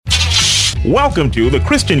Welcome to the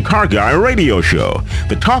Christian Car Guy Radio Show,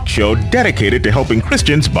 the talk show dedicated to helping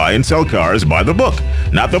Christians buy and sell cars by the book.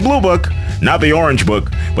 Not the blue book, not the orange book,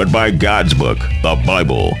 but by God's book, the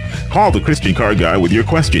Bible. Call the Christian Car Guy with your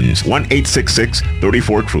questions,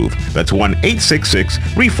 1-866-34-TRUTH. That's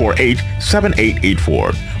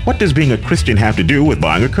 1-866-348-7884. What does being a Christian have to do with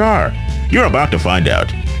buying a car? You're about to find out.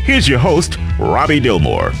 Here's your host, Robbie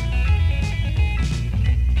Dilmore.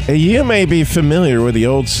 You may be familiar with the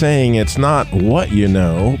old saying, it's not what you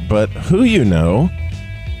know, but who you know.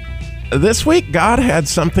 This week, God had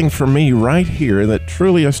something for me right here that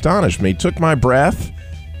truly astonished me, took my breath,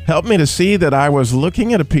 helped me to see that I was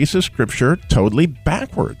looking at a piece of scripture totally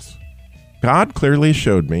backwards. God clearly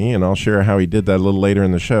showed me, and I'll share how he did that a little later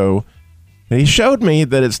in the show, and he showed me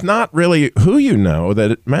that it's not really who you know that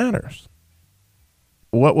it matters.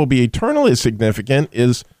 What will be eternally significant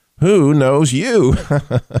is who knows you.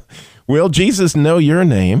 Will Jesus know your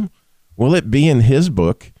name? Will it be in his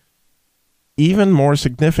book? Even more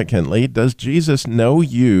significantly, does Jesus know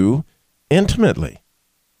you intimately?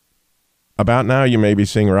 About now, you may be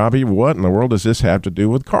saying, Robbie, what in the world does this have to do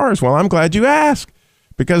with cars? Well, I'm glad you asked,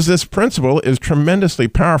 because this principle is tremendously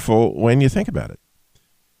powerful when you think about it.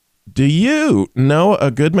 Do you know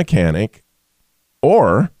a good mechanic,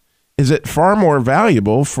 or is it far more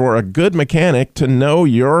valuable for a good mechanic to know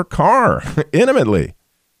your car intimately?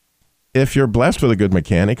 If you're blessed with a good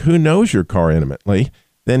mechanic who knows your car intimately,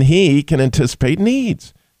 then he can anticipate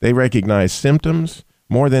needs. They recognize symptoms.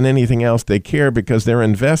 More than anything else, they care because they're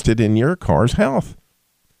invested in your car's health.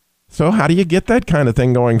 So how do you get that kind of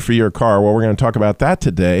thing going for your car? Well, we're going to talk about that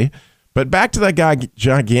today. But back to that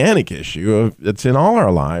gigantic issue that's in all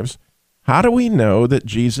our lives. How do we know that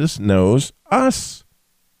Jesus knows us?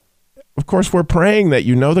 Of course, we're praying that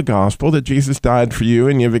you know the gospel, that Jesus died for you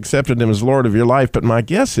and you've accepted him as Lord of your life. But my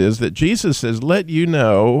guess is that Jesus has let you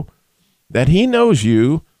know that he knows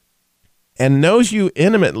you and knows you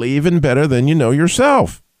intimately even better than you know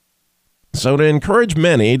yourself. So to encourage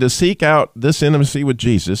many to seek out this intimacy with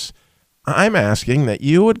Jesus, I'm asking that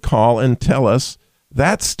you would call and tell us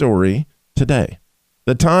that story today.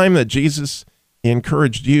 The time that Jesus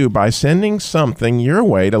encouraged you by sending something your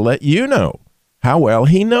way to let you know how well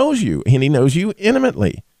he knows you, and he knows you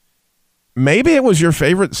intimately. Maybe it was your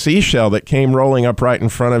favorite seashell that came rolling up right in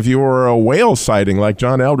front of you, or a whale sighting like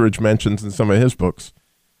John Eldredge mentions in some of his books.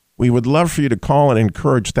 We would love for you to call and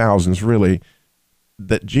encourage thousands, really,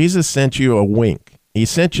 that Jesus sent you a wink. He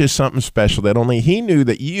sent you something special that only he knew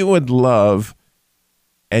that you would love,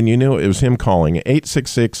 and you knew it was him calling.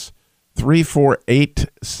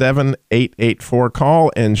 866-348-7884.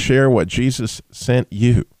 Call and share what Jesus sent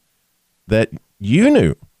you, that you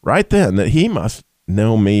knew right then that he must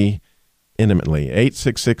know me intimately.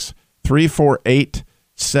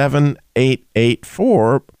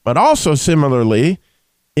 866-348-7884. But also similarly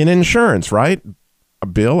in insurance, right?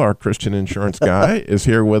 Bill, our Christian insurance guy, is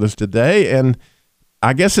here with us today. And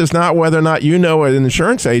I guess it's not whether or not you know an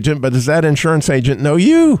insurance agent, but does that insurance agent know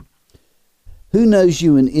you? Who knows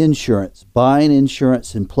you in insurance? Buying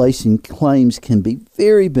insurance and placing claims can be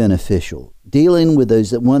very beneficial. Dealing with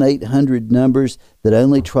those 1-800 numbers that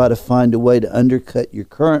only try to find a way to undercut your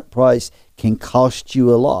current price can cost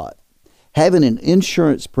you a lot. Having an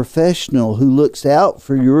insurance professional who looks out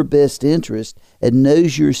for your best interest and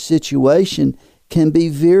knows your situation can be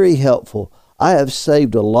very helpful. I have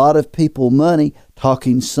saved a lot of people money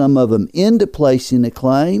talking some of them into placing a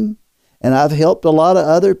claim, and I've helped a lot of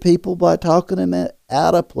other people by talking them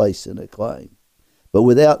out of placing a claim. But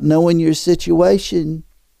without knowing your situation,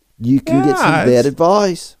 you can get some bad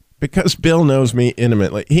advice. Because Bill knows me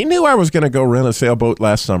intimately. He knew I was going to go rent a sailboat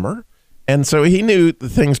last summer. And so he knew the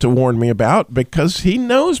things to warn me about because he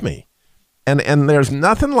knows me. And there's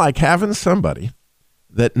nothing like having somebody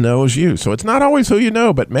that knows you. So it's not always who you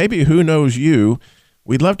know, but maybe who knows you.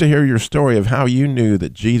 We'd love to hear your story of how you knew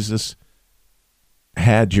that Jesus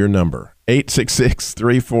had your number.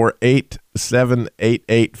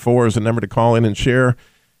 866-348-7884 is the number to call in and share.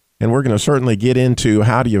 And we're going to certainly get into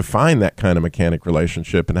how do you find that kind of mechanic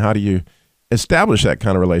relationship and how do you establish that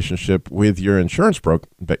kind of relationship with your insurance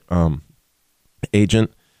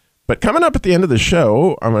agent. But coming up at the end of the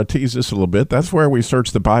show, I'm going to tease this a little bit. That's where we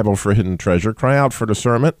search the Bible for hidden treasure, cry out for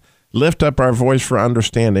discernment, lift up our voice for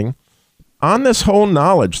understanding. On this whole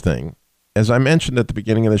knowledge thing, as I mentioned at the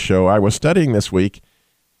beginning of the show, I was studying this week,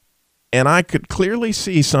 and I could clearly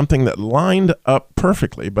see something that lined up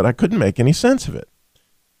perfectly, but I couldn't make any sense of it.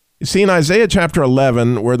 You see, in Isaiah chapter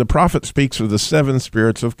 11, where the prophet speaks of the seven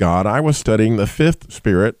spirits of God, I was studying the fifth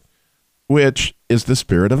spirit, which is the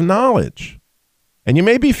spirit of knowledge. And you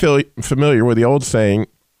may be familiar with the old saying,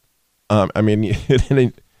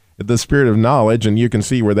 it the spirit of knowledge, and you can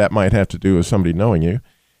see where that might have to do with somebody knowing you.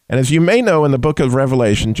 And as you may know, in the book of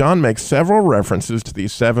Revelation, John makes several references to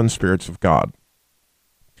these 7 spirits of God.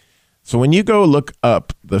 So when you go look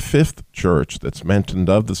up the 5th church that's mentioned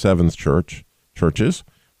of the 7 churches,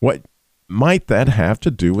 what might that have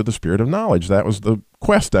to do with the spirit of knowledge? That was the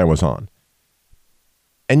quest I was on.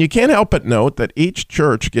 And you can't help but note that each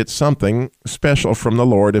church gets something special from the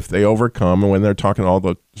Lord if they overcome, when they're talking all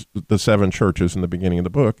the 7 churches in the beginning of the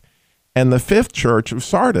book. And the 5th church of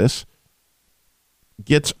Sardis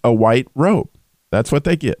gets a white robe. That's what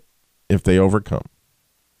they get if they overcome.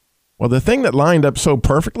 Well, the thing that lined up so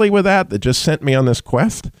perfectly with that just sent me on this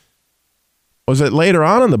quest was that later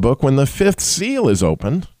on in the book, when the 5th seal is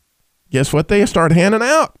opened, guess what they start handing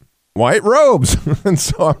out? White robes. And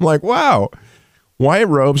so I'm like, wow. White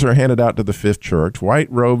robes are handed out to the 5th church.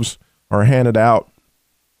 White robes are handed out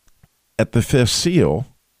at the 5th seal.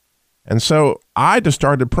 And so I just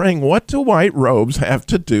started praying, what do white robes have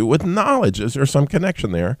to do with knowledge? Is there some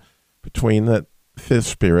connection there between the 5th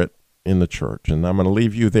spirit in the church? And I'm going to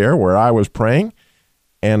leave you there where I was praying,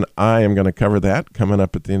 and I am going to cover that coming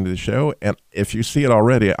up at the end of the show. And if you see it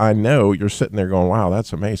already, I know you're sitting there going, wow,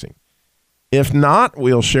 that's amazing. If not,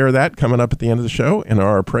 we'll share that coming up at the end of the show in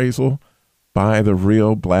our appraisal by the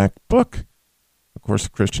Real Black Book. Of course, the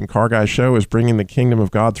Christian Car Guy Show is bringing the kingdom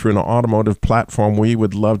of God through an automotive platform. We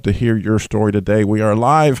would love to hear your story today. We are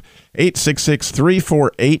live,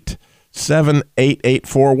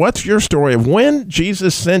 866-348-7884. What's your story of when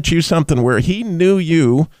Jesus sent you something where he knew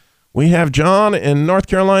you? We have John in North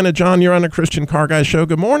Carolina. John, you're on the Christian Car Guy Show.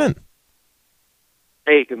 Good morning.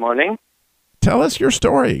 Hey, good morning. Tell us your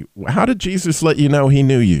story. How did Jesus let you know he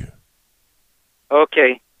knew you?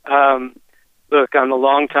 Okay. Look, I'm a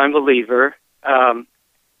longtime believer.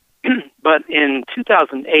 But in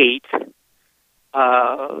 2008,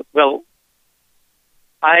 I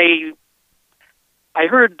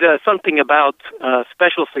heard something about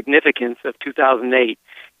special significance of 2008.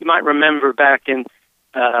 You might remember back in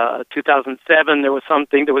 2007, there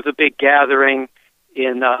was a big gathering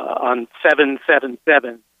on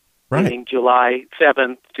 7/7/7, right, meaning July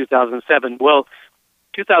 7th, 2007. Well,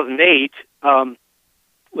 2008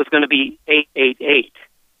 was going to be 888.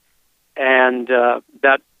 And there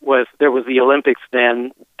was the Olympics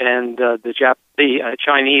then, and the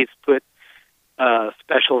Chinese put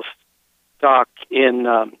special stock in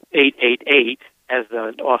 888 as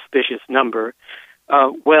an auspicious number.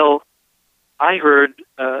 I heard,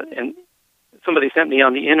 and somebody sent me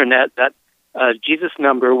on the internet that Jesus'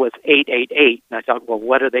 number was 888, and I thought, well,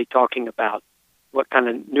 what are they talking about? What kind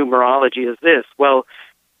of numerology is this? Well,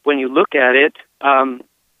 when you look at it,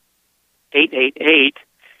 888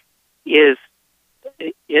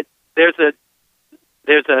 there's a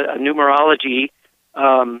numerology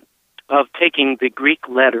of taking the Greek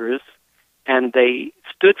letters, and they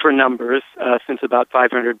stood for numbers since about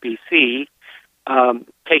 500 BC,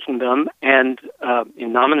 taking them, and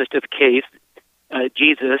in nominative case,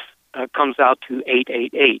 Jesus comes out to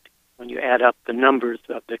 888 when you add up the numbers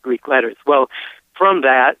of the Greek letters. Well, from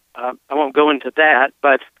that, I won't go into that,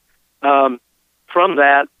 but from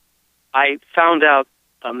that, I found out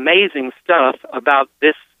amazing stuff about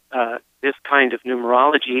this kind of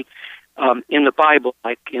numerology in the Bible,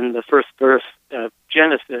 like in the first verse of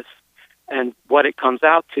Genesis, and what it comes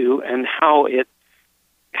out to, and how it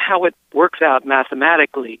works out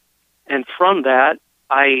mathematically. And from that,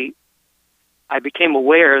 I became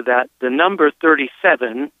aware that the number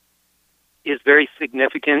 37 is very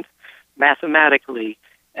significant mathematically,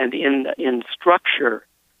 and in structure,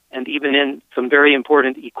 and even in some very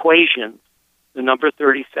important equations. The number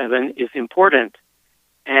 37 is important.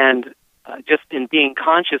 And just in being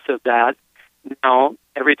conscious of that, now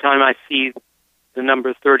every time I see the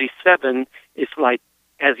number 37, it's like,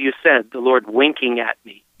 as you said, the Lord winking at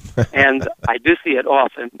me. And I do see it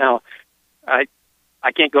often. Now, I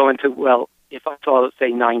can't go into, well, if I saw, let's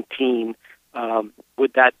say, 19,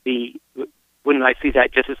 wouldn't I see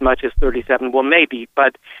that just as much as 37? Well, maybe,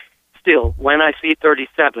 but still, when I see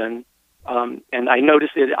 37, and I notice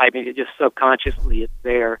it, it just subconsciously it's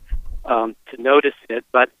there to notice it,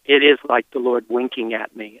 but it is like the Lord winking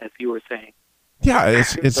at me, as you were saying. Yeah,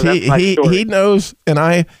 So he knows, and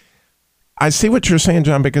I see what you're saying,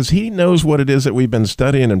 John, because he knows what it is that we've been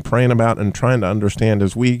studying and praying about and trying to understand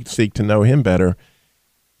as we seek to know him better.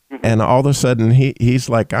 Mm-hmm. And all of a sudden, he's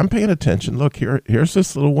like, I'm paying attention. Look, here's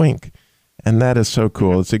this little wink. And that is so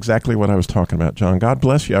cool. It's exactly what I was talking about, John. God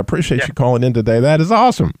bless you. I appreciate you calling in today. That is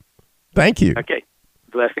awesome. Thank you. Okay.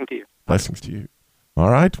 Blessing to you. Blessings to you. All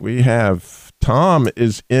right. We have Tom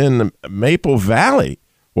is in Maple Valley,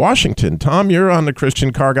 Washington. Tom, you're on the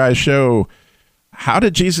Christian Car Guy Show. how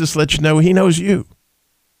did Jesus let you know he knows you?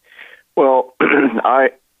 Well,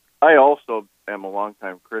 I also am a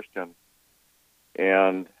longtime Christian,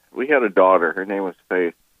 and we had a daughter. Her name was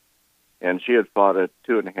Faith, and she had fought a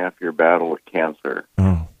 2.5-year battle with cancer.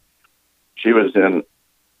 Oh. She was in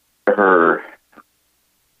her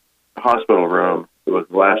hospital room. It was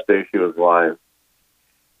the last day she was alive,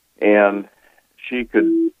 and she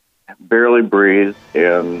could barely breathe,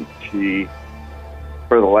 and she,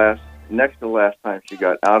 next to the last time she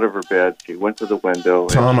got out of her bed, she went to the window.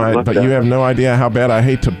 Tom, but you have no idea how bad. I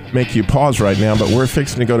hate to make you pause right now, but we're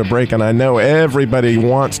fixing to go to break, and I know everybody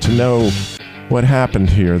wants to know what happened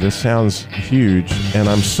here. This sounds huge, and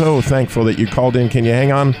I'm so thankful that you called in. Can you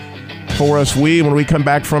hang on for us? When we come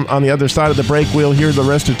back from on the other side of the break, we'll hear the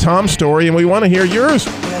rest of Tom's story, and we want to hear yours.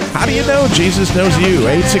 How do you know Jesus knows you?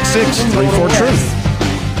 866-34-TRUTH.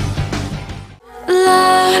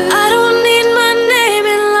 I don't need my name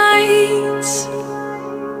in lights.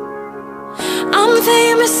 I'm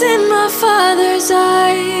famous in my Father's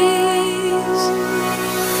eyes.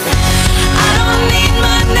 I don't need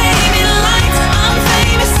my name in lights. I'm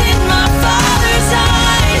famous in my Father's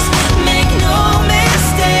eyes. Make no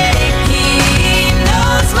mistake, He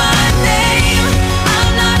knows my name.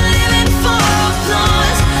 I'm not living for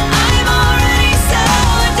applause. I'm already so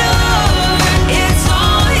adored. It's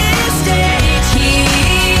all His stage. He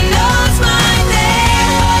knows my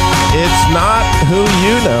name. It's not who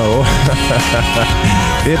you know.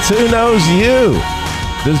 It's who knows you.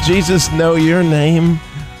 Does Jesus know your name?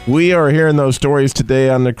 We are hearing those stories today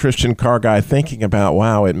on the Christian Car Guy, thinking about,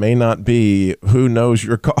 wow, it may not be who knows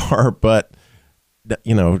your car, but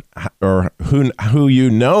or who you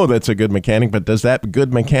know that's a good mechanic, but does that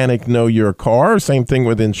good mechanic know your car? Same thing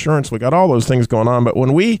with insurance. We got all those things going on. But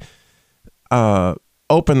when we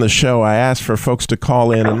open the show, I asked for folks to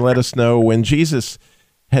call in and let us know when Jesus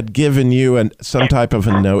had given you some type of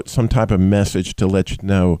a note, some type of message to let you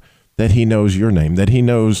know that he knows your name, that he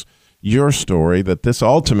knows your story, that this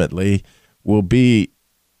ultimately will be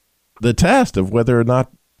the test of whether or not,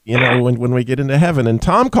 when we get into heaven. And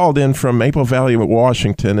Tom called in from Maple Valley,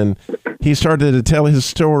 Washington, and he started to tell his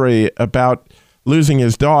story about losing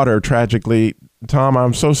his daughter tragically. Tom,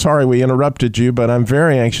 I'm so sorry we interrupted you, but I'm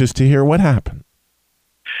very anxious to hear what happened.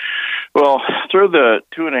 Well, through the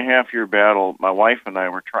 2.5-year battle, my wife and I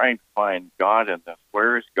were trying to find God in this.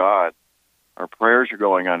 Where is God? Our prayers are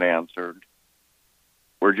going unanswered.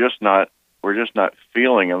 We're just not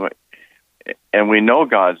feeling Him. And we know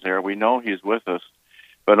God's there. We know He's with us.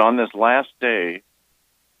 But on this last day,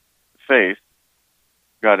 Faith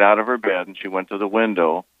got out of her bed and she went to the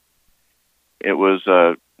window. It was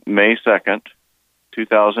May 2nd,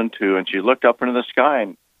 2002, and she looked up into the sky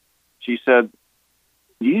and she said,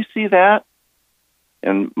 "Do you see that?"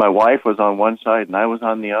 And my wife was on one side and I was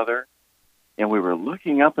on the other. And we were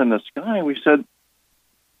looking up in the sky and we said,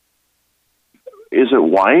 "Is it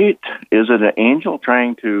white? Is it an angel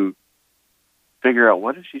trying to figure out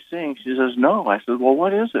what is she seeing?" She says, "No." I said, "Well,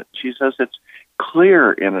 what is it?" She says, "It's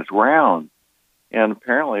clear and it's round." And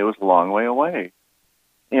apparently it was a long way away.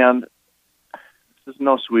 And I says,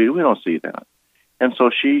 "No, sweetie, we don't see that." And so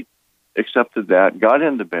she accepted that, got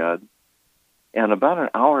into bed, and about an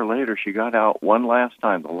hour later she got out one last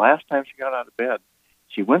time. The last time she got out of bed,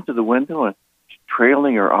 she went to the window and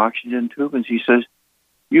trailing her oxygen tube, and she says,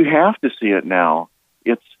 "You have to see it now.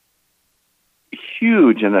 It's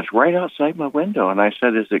huge, and it's right outside my window." And I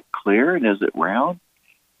said, "Is it clear, and is it round?"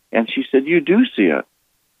 And she said, "You do see it."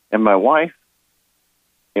 And my wife,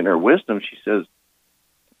 in her wisdom, she says,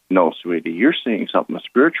 "No, sweetie, you're seeing something with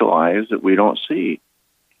spiritual eyes that we don't see."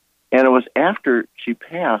 And it was after she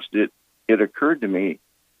passed, it occurred to me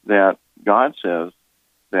that God says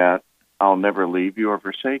that I'll never leave you or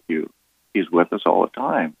forsake you. He's with us all the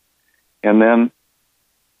time. And then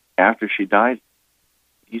after she died,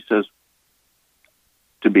 He says,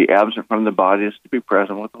 to be absent from the body is to be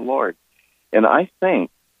present with the Lord. And I think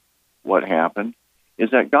what happened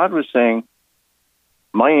is that God was saying,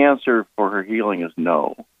 my answer for her healing is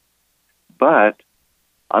no. But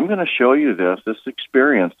I'm going to show you this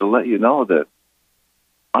experience to let you know that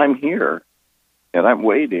I'm here and I'm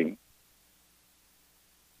waiting.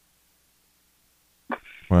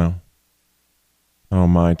 Wow. Oh,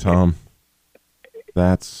 my, Tom.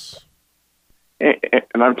 That's...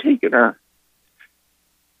 And I'm taking her.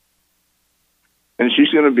 And she's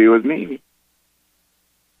going to be with me.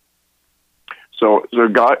 So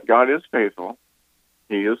God is faithful.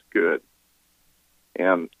 He is good.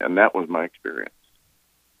 And that was my experience.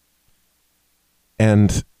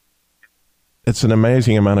 And it's an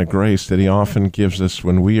amazing amount of grace that He often gives us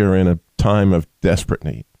when we are in a time of desperate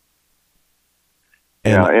need.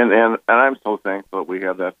 And and I'm so thankful that we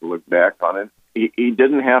have that to look back on it. He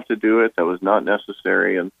didn't have to do it. That was not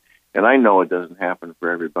necessary. And I know it doesn't happen for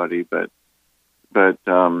everybody, but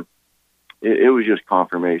it was just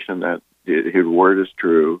confirmation that his word is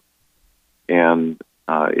true. And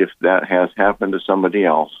if that has happened to somebody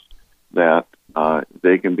else, that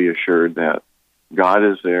they can be assured that God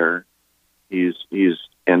is there.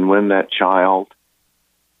 And when that child,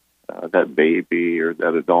 that baby or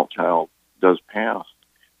that adult child does pass,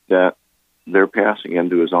 that they're passing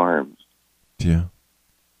into his arms. Yeah.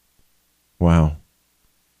 Wow.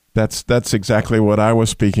 That's exactly what I was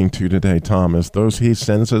speaking to today, Tom, is he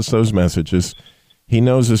sends us those messages. He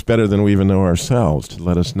knows us better than we even know ourselves to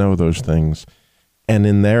let us know those things. And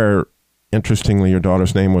in there, interestingly, your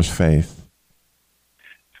daughter's name was Faith.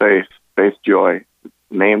 Faith Joy,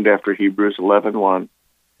 named after Hebrews 11:1.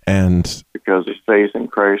 And because of faith in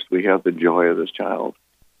Christ, we have the joy of this child.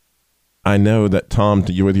 I know that, Tom,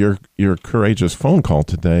 with your courageous phone call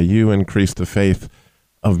today, you increased the faith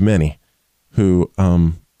of many who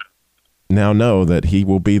now know that he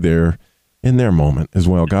will be there in their moment as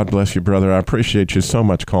well. God bless you, brother. I appreciate you so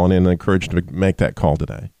much calling in and encouraged to make that call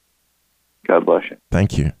today. God bless you.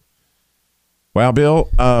 Thank you. Well, Bill,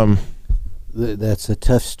 that's a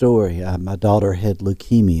tough story. My daughter had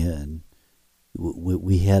leukemia, and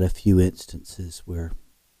we had a few instances where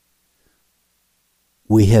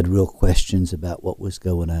we had real questions about what was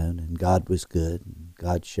going on, and God was good, and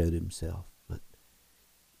God showed himself. But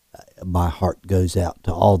my heart goes out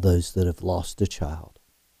to all those that have lost a child.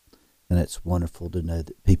 And it's wonderful to know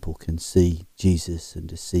that people can see Jesus and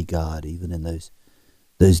to see God even in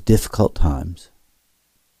those difficult times.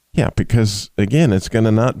 Yeah, because, again, it's going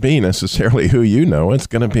to not be necessarily who you know. It's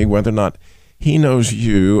going to be whether or not he knows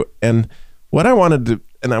you. And what I wanted to,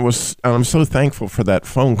 and I'm so thankful for that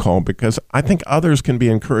phone call, because I think others can be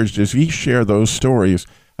encouraged as we share those stories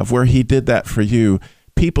of where he did that for you.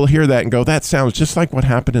 People hear that and go, that sounds just like what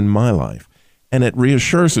happened in my life. And it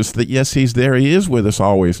reassures us that, yes, he's there. He is with us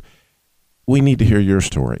always. We need to hear your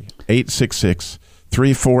story.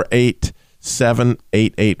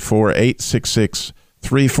 866-348-7884.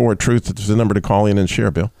 866-34-TRUTH is the number to call in and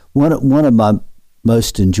share, Bill. One of my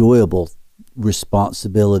most enjoyable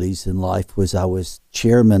responsibilities in life was I was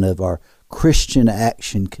chairman of our Christian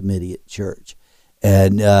Action Committee at church.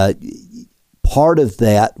 And part of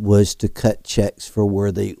that was to cut checks for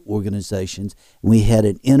worthy organizations. We had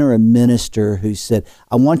an interim minister who said,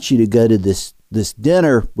 I want you to go to this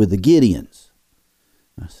dinner with the Gideons.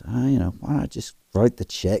 I said, why not just write the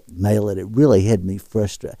check, mail it? It really had me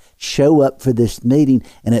frustrated. Show up for this meeting,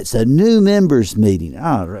 and it's a new members meeting.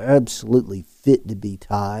 I'm absolutely fit to be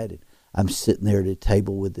tied. And I'm sitting there at a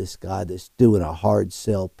table with this guy that's doing a hard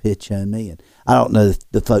sell pitch on me. And I don't know if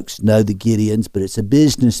the folks know the Gideons, but it's a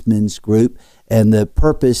businessmen's group, and the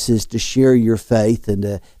purpose is to share your faith and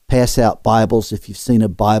to pass out Bibles. If you've seen a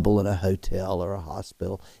Bible in a hotel or a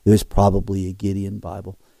hospital, it was probably a Gideon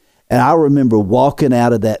Bible. And I remember walking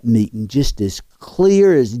out of that meeting just as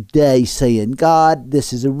clear as day saying, God,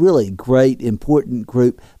 this is a really great, important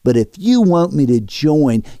group, but if you want me to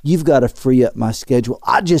join, you've got to free up my schedule.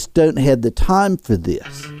 I just don't have the time for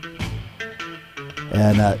this.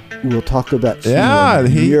 And we'll talk about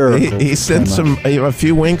he sent a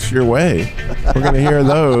few winks your way. We're going to hear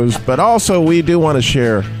those. But also we do want to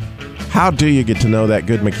share, how do you get to know that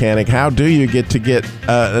good mechanic? How do you get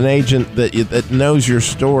an agent that knows your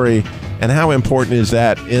story? And how important is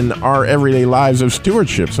that in our everyday lives of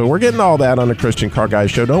stewardship? So we're getting all that on the Christian Car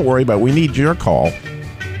Guys Show. Don't worry, but we need your call.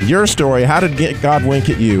 Your story. How did God wink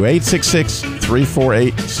at you?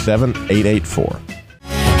 866-348-7884.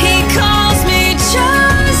 He calls me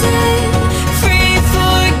chosen, free,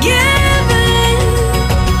 forgiven,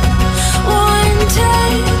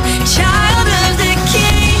 wanted, child of the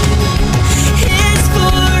King, his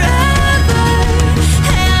forever,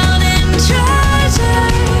 held in treasure.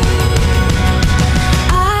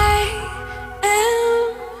 I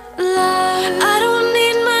am loved. I don't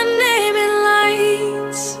need my name in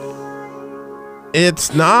lights.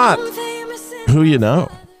 It's not who you know.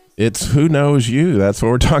 It's who knows you. That's what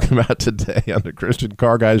we're talking about today on the Christian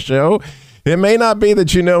Car Guys Show. It may not be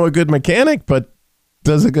that you know a good mechanic, but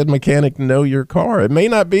does a good mechanic know your car? It may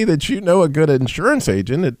not be that you know a good insurance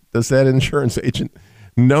agent. Does that insurance agent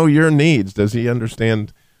know your needs? Does he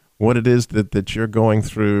understand what it is that you're going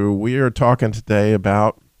through? We are talking today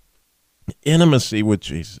about intimacy with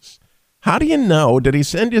Jesus. How do you know? Did he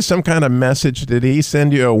send you some kind of message? Did he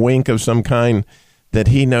send you a wink of some kind that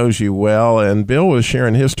he knows you well? And Bill was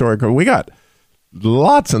sharing his story. We got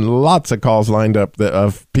lots and lots of calls lined up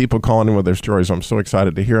of people calling in with their stories. I'm so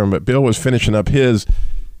excited to hear them. But Bill was finishing up his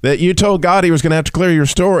That you told God He was going to have to clear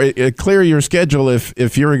your schedule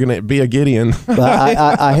if you were going to be a Gideon.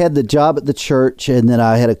 I had the job at the church, and then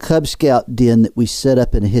I had a Cub Scout den that we set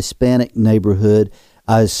up in a Hispanic neighborhood.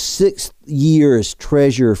 I was 6 years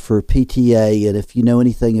treasurer for PTA, and if you know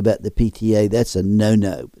anything about the PTA, that's a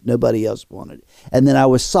no-no. Nobody else wanted it. And then I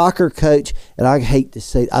was soccer coach, and I hate to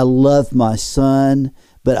say it, I love my son,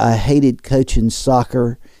 but I hated coaching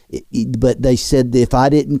soccer. But they said that if I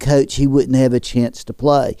didn't coach, he wouldn't have a chance to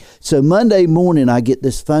play. So Monday morning, I get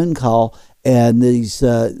this phone call, and this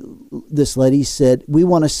lady said, we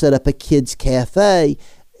want to set up a kids cafe.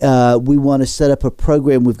 We want to set up a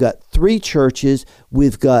program. We've got 3 churches.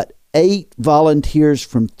 We've got 8 volunteers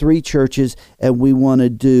from 3 churches, and we want to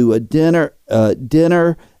do a dinner,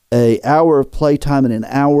 an hour of playtime, and an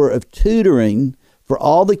hour of tutoring for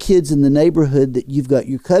all the kids in the neighborhood that you've got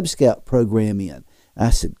your Cub Scout program in. I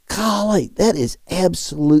said, golly, that is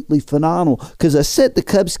absolutely phenomenal. Because I set the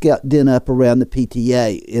Cub Scout den up around the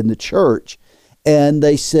PTA in the church, and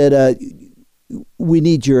they said, we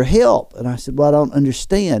need your help. And I said, well, I don't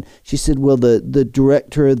understand. She said, well, the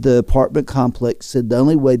director of the apartment complex said the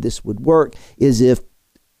only way this would work is if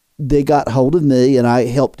they got hold of me and I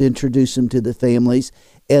helped introduce them to the families,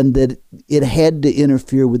 and that it had to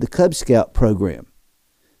interfere with the Cub Scout program.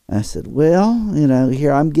 I said, well,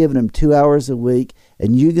 here I'm giving them 2 hours a week,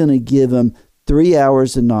 and you're going to give them 3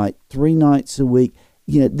 hours a night, 3 nights a week.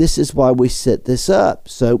 This is why we set this up.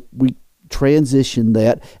 So we transitioned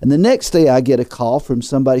that. And the next day I get a call from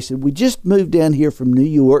somebody who said, we just moved down here from New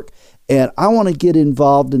York, and I want to get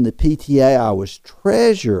involved in the PTA. I was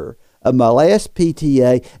treasurer of my last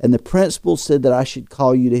PTA, and the principal said that I should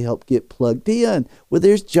call you to help get plugged in. Well,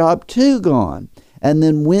 there's job 2 gone. And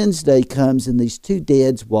then Wednesday comes, and these 2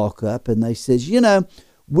 dads walk up, and they says,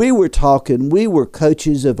 we were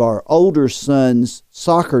coaches of our older son's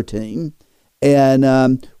soccer team,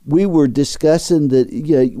 and we were discussing that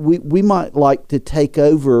we might like to take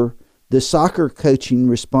over the soccer coaching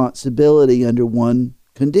responsibility under one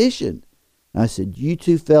condition. I said, you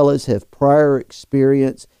 2 fellas have prior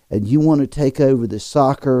experience, and you want to take over the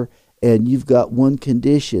soccer, and you've got one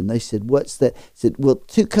condition. They said, what's that? I said, well,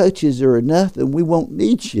 2 coaches are enough, and we won't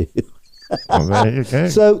need you. Well, there you go.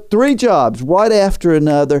 So 3 jobs, right after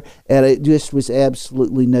another, and it just was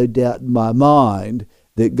absolutely no doubt in my mind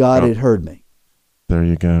that God had heard me. There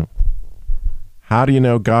you go. How do you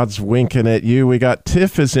know God's winking at you? We got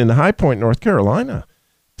Tiff is in High Point, North Carolina.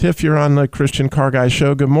 Tiff, you're on the Christian Car Guy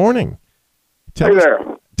Show. Good morning. Hey there.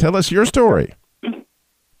 Tell us your story.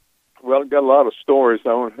 Well, I've got a lot of stories.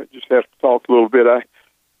 I just have to talk a little bit.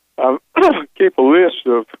 I keep a list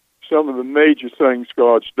of some of the major things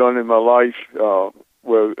God's done in my life.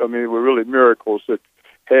 Were really miracles that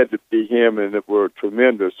had to be Him and that were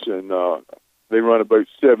tremendous. And they run about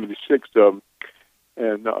 76 of them.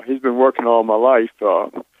 And He's been working all my life.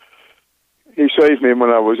 He saved me when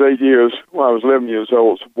I was 11 years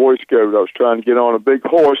old. As a Boy Scout, I was trying to get on a big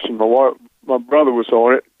horse, and my brother was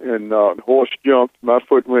on it, and the horse jumped. My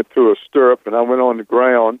foot went through a stirrup, and I went on the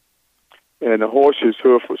ground, and the horse's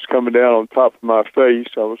hoof was coming down on top of my face.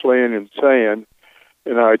 I was laying in sand,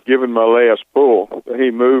 and I had given my last pull.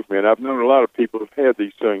 He moved me, and I've known a lot of people who've had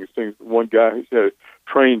these things. One guy who said a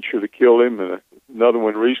train should have killed him, and another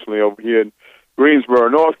one recently over here in Greensboro,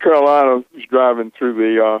 North Carolina, was driving through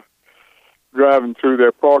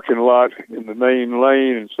their parking lot in the main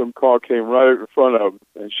lane, and some car came right in front of them,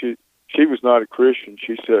 and she was not a Christian.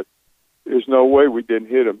 She said, there's no way we didn't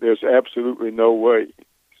hit him. There's absolutely no way.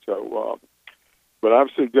 So, but I've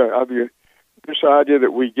said, this idea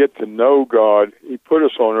that we get to know God, He put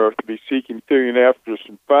us on earth to be seeking, filling after us,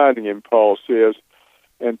 and finding Him, Paul says.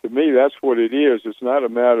 And to me, that's what it is. It's not a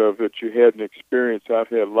matter of that you had an experience. I've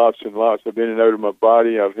had lots and lots. I've been in and out of my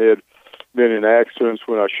body. I've been in accidents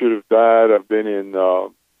when I should have died. I've been in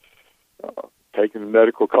taking the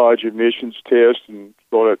medical college admissions test and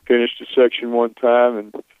thought I'd finished a section one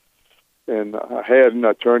time, and I hadn't.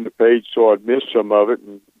 I turned the page so I'd missed some of it,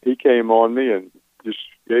 and He came on me and just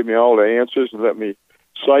gave me all the answers and let me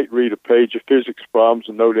sight read a page of physics problems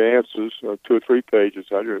and know the answers, 2 or 3 pages.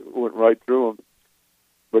 I just went right through them.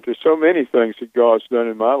 But there's so many things that God's done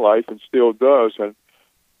in my life and still does, and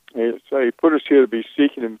He put us here to be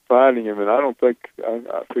seeking and finding Him. And I don't think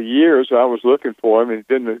for years I was looking for Him,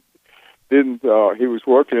 and He was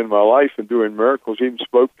working in my life and doing miracles. He even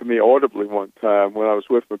spoke to me audibly one time when I was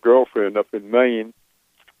with my girlfriend up in Maine,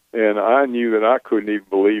 and I knew that I couldn't even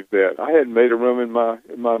believe that. I hadn't made a room in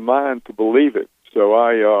my mind to believe it. So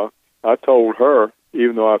I told her,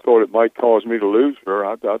 even though I thought it might cause me to lose her,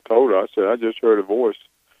 I told her, I said, I just heard a voice.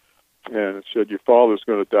 and said, "Your father's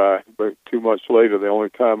going to die." But 2 months later, the only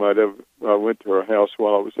time I went to her house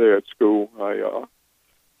while I was there at school,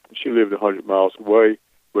 she lived 100 miles away,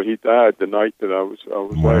 but he died the night that I was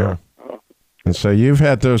there. And so you've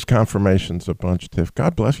had those confirmations a bunch, Tiff.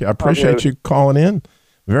 God bless you. I appreciate you calling in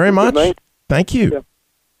very much. Thank you. Yeah.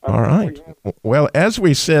 All right. Well, as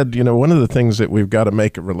we said, one of the things that we've got to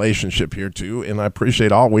make a relationship here too, and I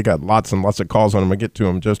appreciate we got lots and lots of calls on them. I'll get to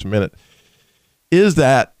them in just a minute, is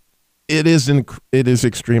that it is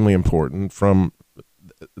extremely important.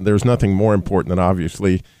 There's nothing more important than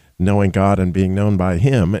obviously knowing God and being known by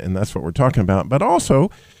Him, and that's what we're talking about. But also,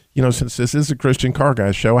 since this is a Christian Car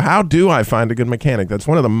Guy show, how do I find a good mechanic? That's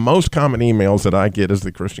one of the most common emails that I get is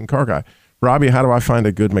the Christian Car Guy. Robbie, how do I find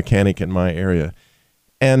a good mechanic in my area?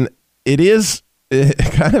 And it is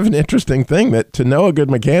kind of an interesting thing that to know a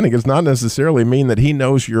good mechanic does not necessarily mean that he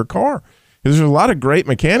knows your car. Because there's a lot of great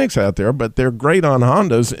mechanics out there, but they're great on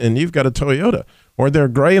Hondas and you've got a Toyota. Or they're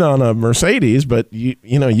great on a Mercedes, but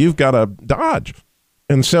you've got a Dodge.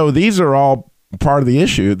 And so these are all part of the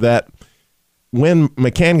issue that when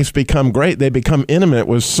mechanics become great, they become intimate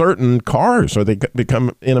with certain cars or they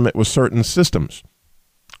become intimate with certain systems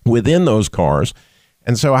within those cars.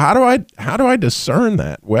 And so how do I discern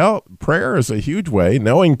that? Well, prayer is a huge way.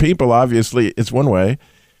 Knowing people, obviously, is one way.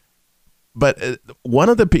 But one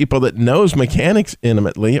of the people that knows mechanics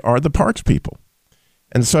intimately are the parts people.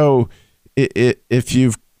 And so if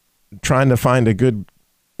you've trying to find a good,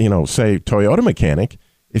 say Toyota mechanic,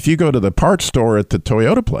 if you go to the parts store at the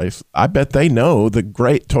Toyota place, I bet they know the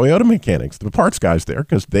great Toyota mechanics, the parts guys there,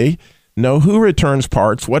 because they know who returns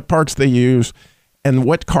parts, what parts they use, and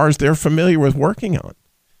what cars they're familiar with working on.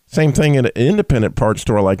 Same thing in an independent parts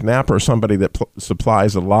store like Napa or somebody that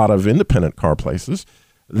supplies a lot of independent car places.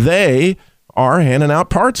 They are handing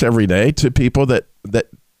out parts every day to people that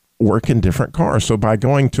work in different cars. So by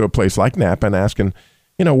going to a place like Napa and asking,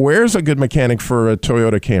 where's a good mechanic for a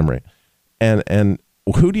Toyota Camry? And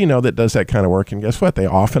who do you know that does that kind of work? And guess what? They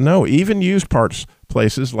often know. Even used parts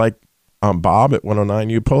places like Bob at 109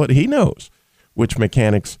 U Pull It, he knows which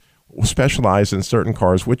mechanics specialize in certain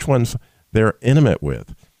cars, which ones they're intimate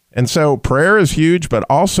with. And so prayer is huge, but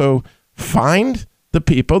also find the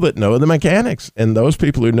people that know the mechanics, and those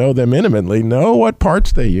people who know them intimately know what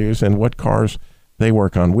parts they use and what cars they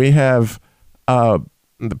work on. We have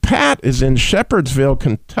Pat is in Shepherdsville,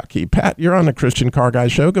 Kentucky. Pat, you're on the Christian Car Guy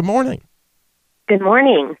Show. Good morning. Good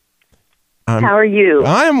morning. How are you?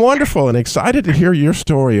 I am wonderful and excited to hear your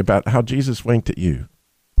story about how Jesus winked at you.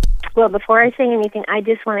 Well, before I say anything, I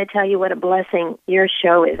just want to tell you what a blessing your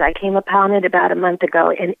show is. I came upon it about a month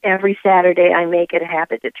ago, and every Saturday I make it a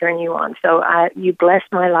habit to turn you on. So you blessed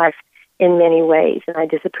my life in many ways, and I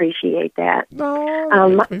just appreciate that. No,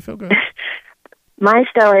 makes me feel good. My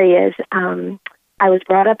story is I was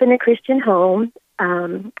brought up in a Christian home.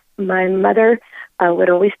 My mother would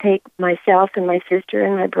always take myself and my sister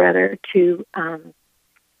and my brother to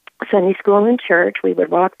Sunday school and church. We would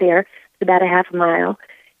walk there. It's about a half a mile.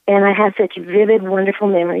 And I have such vivid, wonderful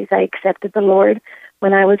memories. I accepted the Lord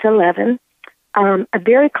when I was 11.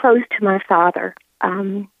 Very close to my father.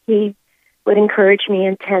 He would encourage me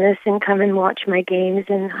in tennis and come and watch my games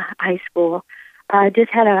in high school. I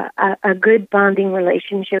just had a good bonding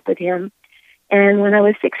relationship with him. And when I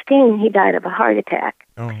was 16, he died of a heart attack.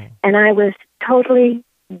 Oh. And I was totally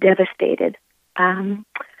devastated.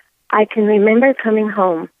 I can remember coming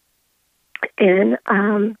home and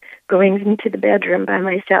going into the bedroom by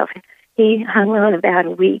myself. He hung on about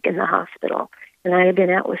a week in the hospital, and I had been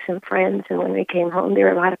out with some friends, and when we came home, there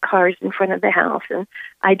were a lot of cars in front of the house, and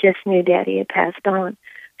I just knew Daddy had passed on.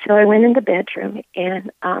 So I went in the bedroom,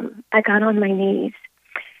 and I got on my knees,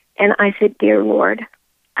 and I said, "Dear Lord,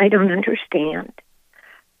 I don't understand.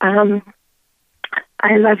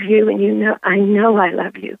 I love you, and I know I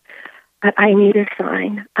love you. But I need a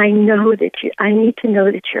sign. I need to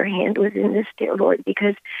know that your hand was in this, dear Lord,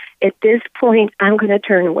 because at this point, I'm going to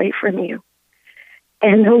turn away from you."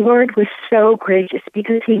 And the Lord was so gracious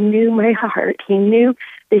because he knew my heart. He knew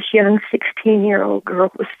this young 16-year-old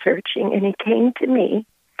girl was searching, and he came to me.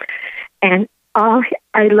 And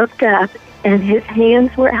I looked up, and his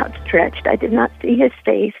hands were outstretched. I did not see his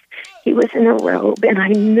face. He was in a robe, and I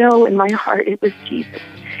know in my heart it was Jesus.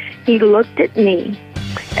 He looked at me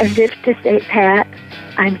as if to say, "Pat,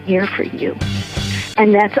 I'm here for you."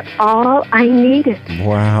 And that's all I needed.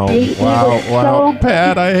 Wow. Wow.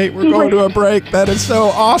 Pat, I hate we're going to a break. That is so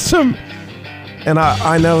awesome. And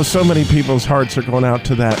I know so many people's hearts are going out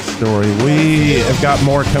to that story. We have got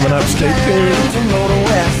more coming up. Stay tuned.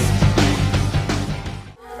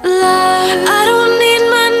 I don't need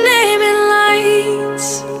my name in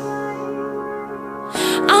lights.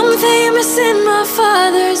 I'm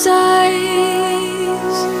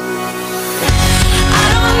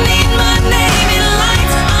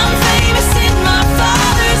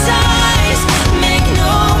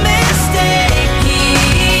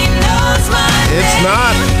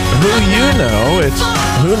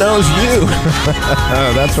who knows you?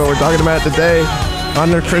 That's what we're talking about today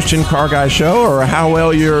on the Christian Car Guy Show, or how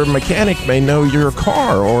well your mechanic may know your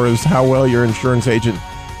car, or is how well your insurance agent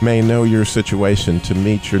may know your situation to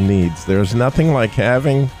meet your needs. There's nothing like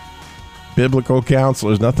having biblical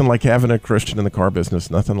counselors, nothing like having a Christian in the car business,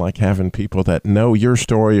 nothing like having people that know your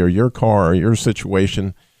story or your car or your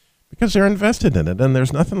situation because they're invested in it. And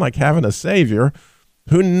there's nothing like having a Savior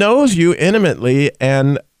who knows you intimately.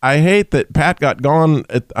 And I hate that Pat got gone.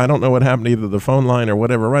 I don't know what happened, either the phone line or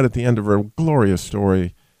whatever, right at the end of her glorious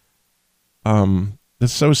story.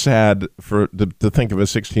 It's so sad to think of a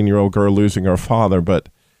 16-year-old girl losing her father, but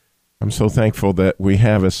I'm so thankful that we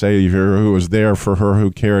have a Savior who was there for her, who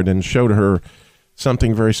cared and showed her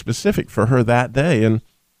something very specific for her that day. And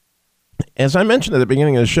as I mentioned at the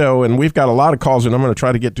beginning of the show, and we've got a lot of calls, and I'm going to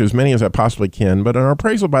try to get to as many as I possibly can, but in our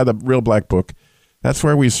appraisal by the Real Black Book, that's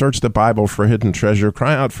where we search the Bible for hidden treasure,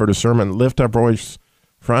 cry out for discernment, lift our voice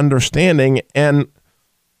for understanding. And,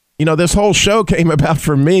 you know, this whole show came about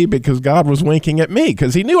for me because God was winking at me,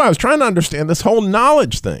 because he knew I was trying to understand this whole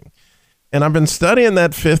knowledge thing. And I've been studying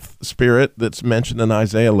that fifth spirit that's mentioned in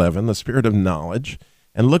Isaiah 11, the spirit of knowledge,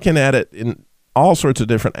 and looking at it in all sorts of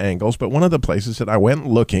different angles. But one of the places that I went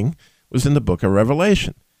looking was in the book of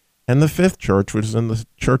Revelation. And the fifth church, which is in the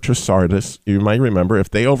church of Sardis, you might remember,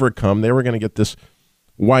 if they overcome, they were going to get this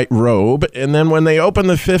white robe. And then when they opened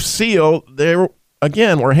the fifth seal, they were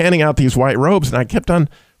handing out these white robes. And I kept on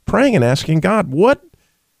praying and asking God,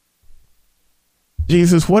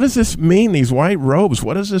 Jesus, what does this mean, these white robes?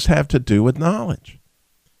 What does this have to do with knowledge?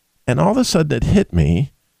 And all of a sudden it hit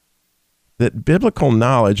me that biblical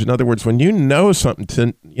knowledge, in other words, when you know something,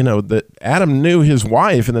 that Adam knew his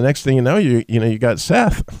wife, and the next thing you know, you got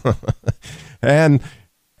Seth. and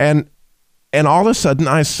all of a sudden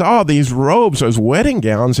I saw these robes, those wedding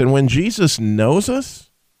gowns, and when Jesus knows us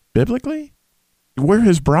biblically, we're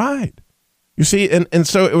his bride. You see, and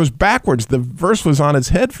so it was backwards. The verse was on its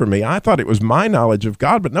head for me. I thought it was my knowledge of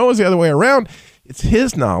God, but no, it was the other way around. It's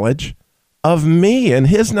his knowledge of me, and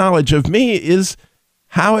his knowledge of me is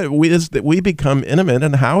how it is that we become intimate,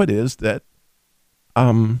 and how it is that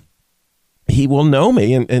he will know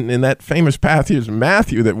me. And in that famous passage in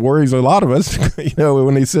Matthew that worries a lot of us,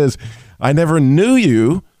 when he says, I never knew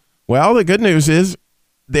you. Well, the good news is,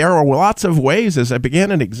 there are lots of ways as I began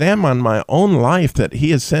to examine my own life that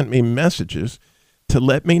he has sent me messages to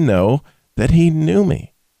let me know that he knew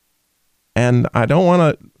me. And I don't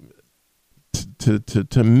want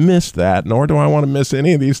to miss that, nor do I want to miss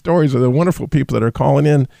any of these stories of the wonderful people that are calling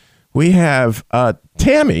in. We have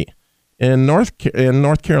Tammy in North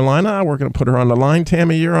Carolina. We're going to put her on the line.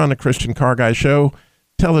 Tammy, you're on the Christian Car Guy Show.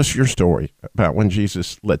 Tell us your story about when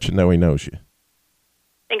Jesus let you know he knows you.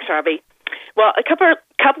 Thanks, Robbie. Well, a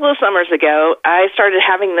couple of summers ago, I started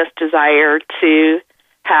having this desire to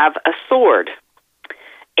have a sword.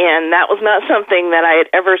 And that was not something that I had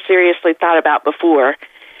ever seriously thought about before.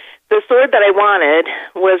 The sword that I wanted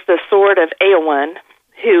was the sword of Eowyn,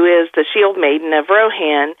 who is the shield maiden of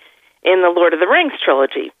Rohan in the Lord of the Rings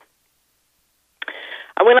trilogy.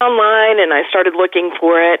 I went online and I started looking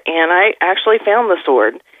for it, and I actually found the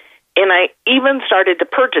sword. And I even started to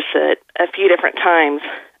purchase it a few different times.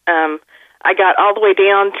 I got all the way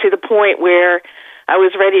down to the point where I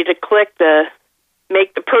was ready to click the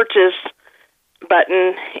make the purchase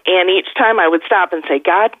button, and each time I would stop and say,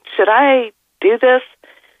 God, should I do this?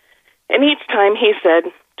 And each time he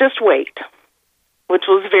said, just wait, which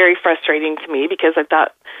was very frustrating to me because I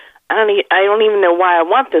thought, I don't even know why I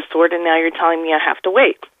want this sword, and now you're telling me I have to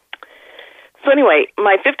wait. So anyway,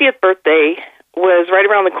 my 50th birthday was right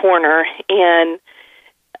around the corner, and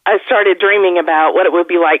I started dreaming about what it would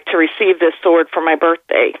be like to receive this sword for my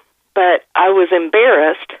birthday, but I was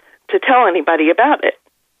embarrassed to tell anybody about it.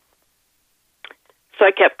 So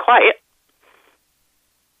I kept quiet.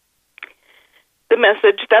 The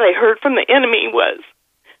message that I heard from the enemy was,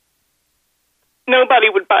 nobody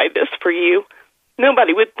would buy this for you.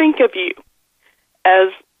 Nobody would think of you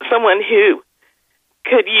as someone who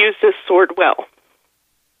could use this sword well.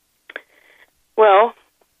 Well,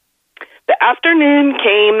 the afternoon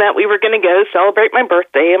came that we were going to go celebrate my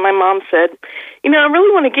birthday, and my mom said, I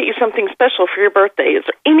really want to get you something special for your birthday. Is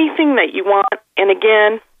there anything that you want? And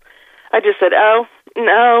again, I just said, oh,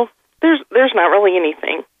 no, there's not really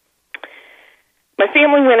anything. My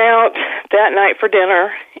family went out that night for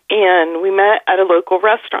dinner, and we met at a local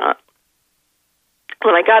restaurant.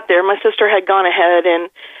 When I got there, my sister had gone ahead and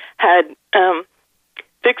had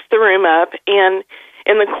fixed the room up, and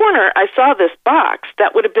in the corner, I saw this box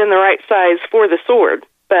that would have been the right size for the sword.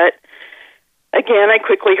 But again, I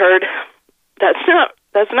quickly heard, that's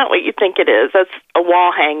not what you think it is. That's a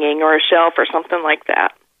wall hanging or a shelf or something like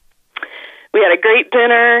that. We had a great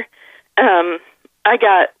dinner. I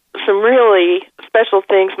got some really special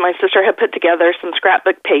things. My sister had put together some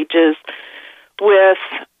scrapbook pages with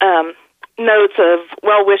notes of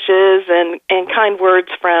well wishes and kind words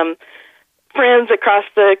from friends across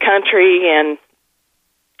the country and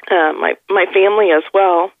my family as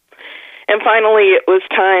well. And finally, it was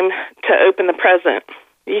time to open the present.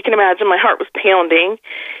 You can imagine my heart was pounding,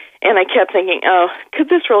 and I kept thinking, oh, could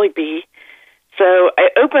this really be? So I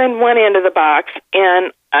opened one end of the box,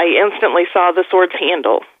 and I instantly saw the sword's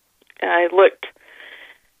handle. And I looked,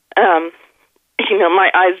 my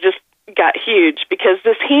eyes just got huge because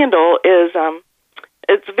this handle is,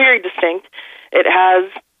 it's very distinct. It has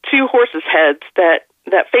two horses' heads that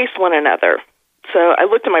face one another. So I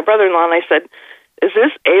looked at my brother-in-law and I said, is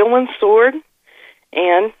this Eowyn's sword?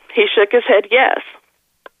 And he shook his head, yes.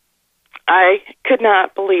 I could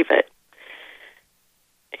not believe it.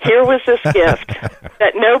 Here was this gift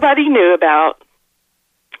that nobody knew about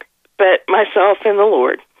but myself and the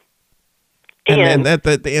Lord.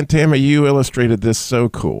 And Tammy, you illustrated this so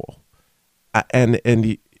cool.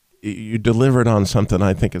 And you delivered on something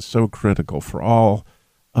I think is so critical for all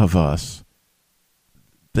of us,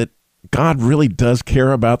 that God really does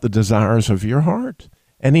care about the desires of your heart.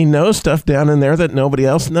 And he knows stuff down in there that nobody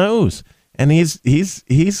else knows. And he's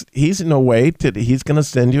in a way he's going to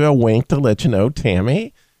send you a wink to let you know,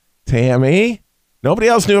 Tammy, nobody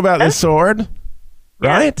else knew about this sword,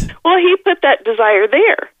 right? Yeah. Well, he put that desire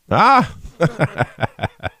there. Ah.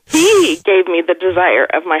 He gave me the desire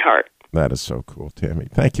of my heart. That is so cool, Tammy.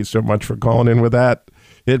 Thank you so much for calling in with that.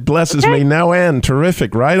 It blesses me no end.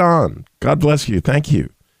 Terrific. Right on. God bless you. Thank you.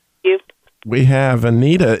 Thank you. We have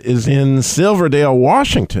Anita is in Silverdale,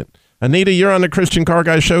 Washington. Anita, you're on the Christian Car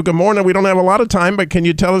Guy Show. Good morning. We don't have a lot of time, but can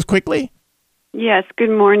you tell us quickly? Yes, good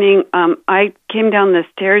morning. I came down the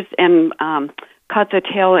stairs and caught the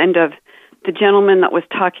tail end of the gentleman that was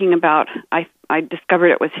talking about, I discovered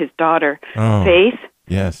it was his daughter, Faith.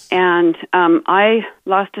 Yes. And I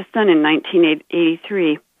lost a son in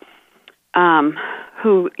 1983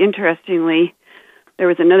 who, interestingly, there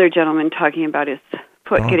was another gentleman talking about his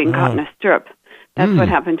foot getting caught in a stirrup. That's what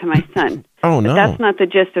happened to my son. Oh, no. But that's not the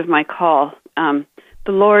gist of my call. The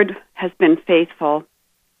Lord has been faithful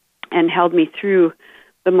and held me through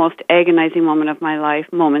the most agonizing moments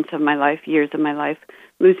of my life, years of my life,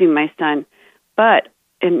 losing my son. But,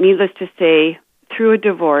 and needless to say, through a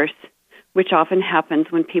divorce, which often happens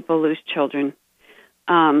when people lose children,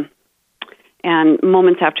 and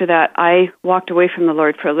moments after that, I walked away from the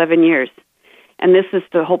Lord for 11 years. And this is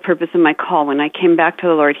the whole purpose of my call. When I came back to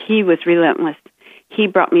the Lord, he was relentless. He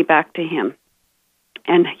brought me back to him.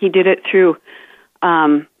 And he did it through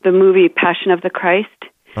the movie Passion of the Christ.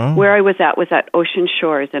 Oh. Where I was at Ocean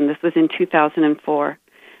Shores, and this was in 2004.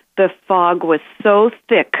 The fog was so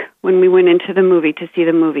thick when we went into the movie to see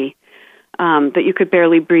the movie that you could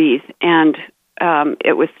barely breathe. And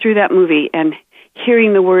it was through that movie and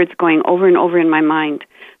hearing the words going over and over in my mind,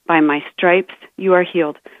 by my stripes you are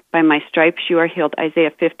healed, by my stripes you are healed,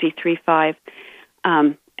 Isaiah 53:5.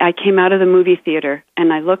 I came out of the movie theater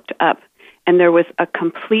and I looked up, and there was a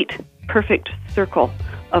complete, perfect circle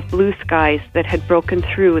of blue skies that had broken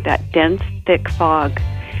through that dense, thick fog.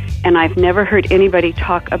 And I've never heard anybody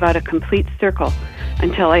talk about a complete circle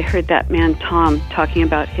until I heard that man, Tom, talking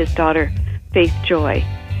about his daughter, Faith Joy.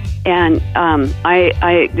 And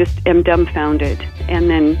I just am dumbfounded. And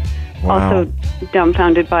then also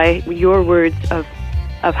dumbfounded by your words of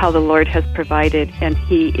how the Lord has provided. And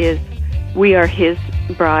we are his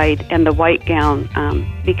bride and the white gown,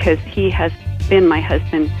 because he has been my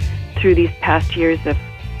husband through these past years of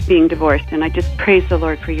being divorced. And I just praise the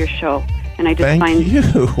Lord for your show. And I just Thank you.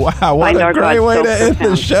 Wow, what a great way to end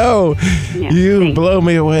the show. Yeah, you blow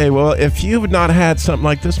me away. Well, if you've not had something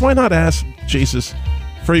like this, why not ask Jesus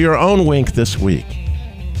for your own wink this week?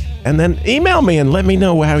 And then email me and let me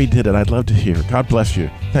know how he did it. I'd love to hear. God bless you.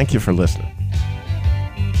 Thank you for listening.